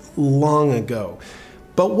state long ago.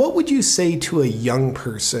 But what would you say to a young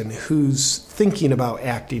person who's thinking about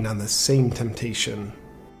acting on the same temptation?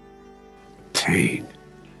 Pain.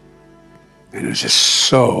 And it's just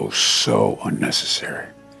so unnecessary.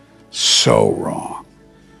 So wrong.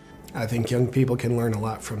 I think young people can learn a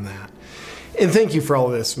lot from that. And thank you for all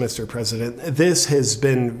of this, Mr. President. This has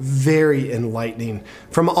been very enlightening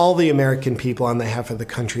from all the American people on the half of the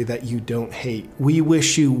country that you don't hate. We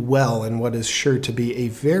wish you well in what is sure to be a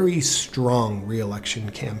very strong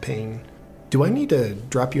re-election campaign. Do I need to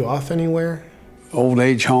drop you off anywhere? Old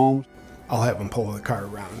age home? I'll have them pull the car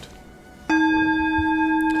around.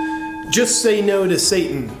 Just Say No to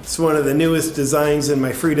Satan. It's one of the newest designs in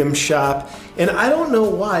my Freedom shop. And I don't know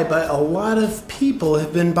why, but a lot of people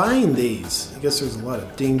have been buying these. I guess there's a lot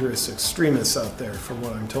of dangerous extremists out there, from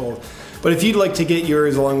what I'm told. But if you'd like to get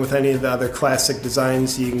yours along with any of the other classic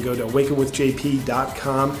designs, you can go to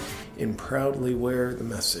wakeupwithjp.com and proudly wear the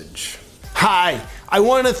message. Hi, I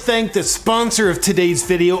want to thank the sponsor of today's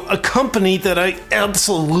video, a company that I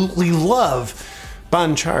absolutely love.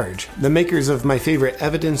 Bon Charge, the makers of my favorite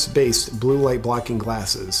evidence-based blue light blocking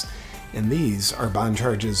glasses. And these are Bon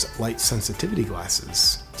Charge's light sensitivity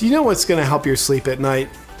glasses. Do you know what's going to help your sleep at night?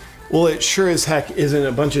 Well, it sure as heck isn't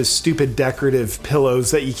a bunch of stupid decorative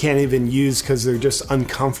pillows that you can't even use because they're just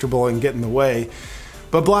uncomfortable and get in the way.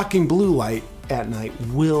 But blocking blue light at night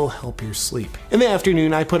will help your sleep. In the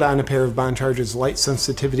afternoon, I put on a pair of Bon Charge's light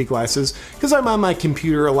sensitivity glasses because I'm on my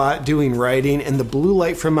computer a lot doing writing, and the blue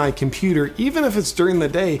light from my computer, even if it's during the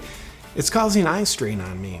day, it's causing eye strain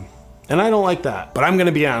on me. And I don't like that. But I'm going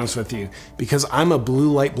to be honest with you, because I'm a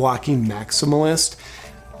blue light blocking maximalist.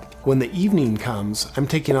 When the evening comes, I'm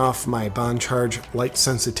taking off my Bon Charge light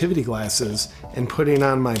sensitivity glasses and putting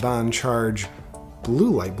on my Bon Charge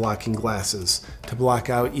blue light blocking glasses to block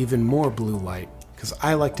out even more blue light, because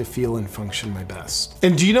I like to feel and function my best.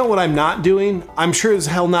 And do you know what I'm not doing? I'm sure as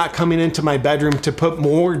hell not coming into my bedroom to put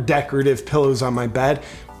more decorative pillows on my bed,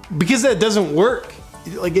 because that doesn't work.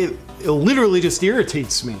 Like it literally just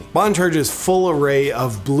irritates me. Bon Charge's full array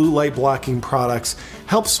of blue light blocking products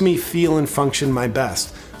helps me feel and function my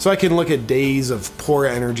best. So I can look at days of poor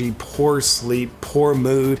energy, poor sleep, poor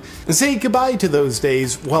mood, and say goodbye to those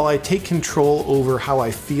days while I take control over how I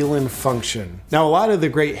feel and function. Now, a lot of the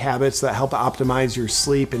great habits that help optimize your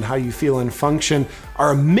sleep and how you feel and function are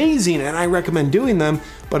amazing, and I recommend doing them,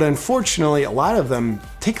 but unfortunately, a lot of them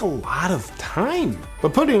take a lot of time.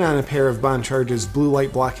 But putting on a pair of Bon Charge's blue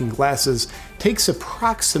light blocking glasses takes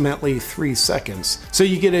approximately 3 seconds. So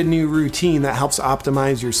you get a new routine that helps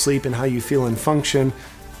optimize your sleep and how you feel and function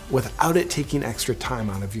without it taking extra time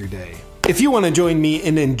out of your day. If you want to join me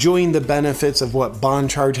in enjoying the benefits of what Bon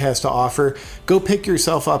Charge has to offer, go pick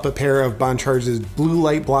yourself up a pair of Bon Charge's blue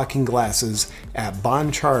light blocking glasses at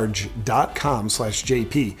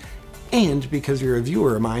boncharge.com/JP. And because you're a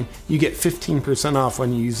viewer of mine, you get 15% off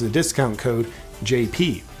when you use the discount code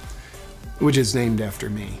JP, which is named after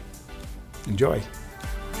me. Enjoy.